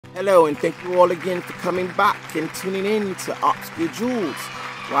Hello, and thank you all again for coming back and tuning in to Obscure Jewels,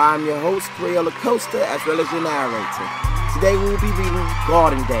 where I'm your host, Crayola Coaster, as well as your narrator. Today we will be reading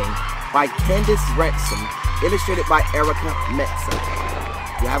Garden Day by Candice Ransom, illustrated by Erika, Meza.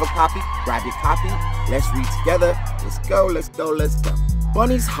 If you have a copy, grab your copy. Let's read together. Let's go, let's go, let's go.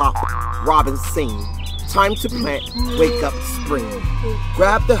 Bunnies hop, robins sing. Time to plant, wake up spring.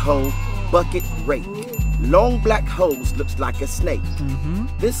 Grab the hoe, bucket, rake. Long black hose looks like a snake.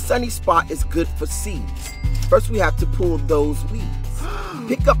 This sunny spot is good for seeds. First we have to pull those weeds.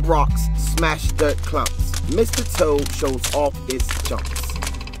 Pick up rocks, smash dirt clumps. Mr. Toad shows off his jumps.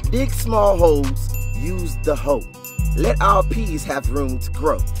 Dig small holes, use the hoe. Let our peas have room to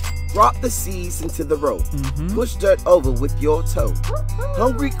grow. Drop the seeds into the row. Push dirt over with your toe.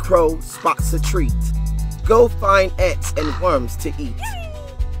 Hungry crow spots a treat. Go find ants and worms to eat.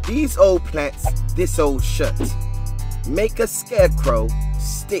 These old plants, this old shirt. Make a scarecrow,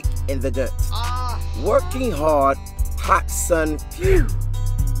 stick in the dirt. Working hard, hot sun, phew.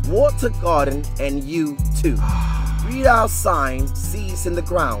 Water garden and you too. Read our sign, seeds in the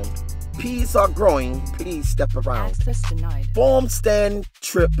ground. Peas are growing, please step around. Access denied. Farm stand,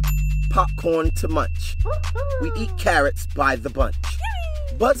 trip, popcorn to munch. We eat carrots by the bunch.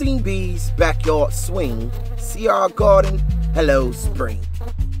 Buzzing bees, backyard swing. See our garden, hello spring.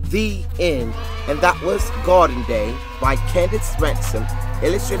 The end. And that was Garden Day by Candice Ransom,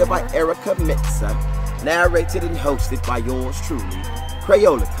 illustrated by Erika, Meza, narrated and hosted by yours truly,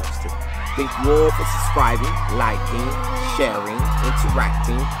 Crayola Coaster. Thank you all for subscribing, liking, sharing,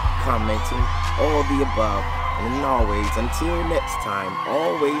 interacting, commenting, all the above. And always, until next time,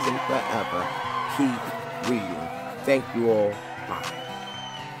 always and forever, keep reading. Thank you all. Bye.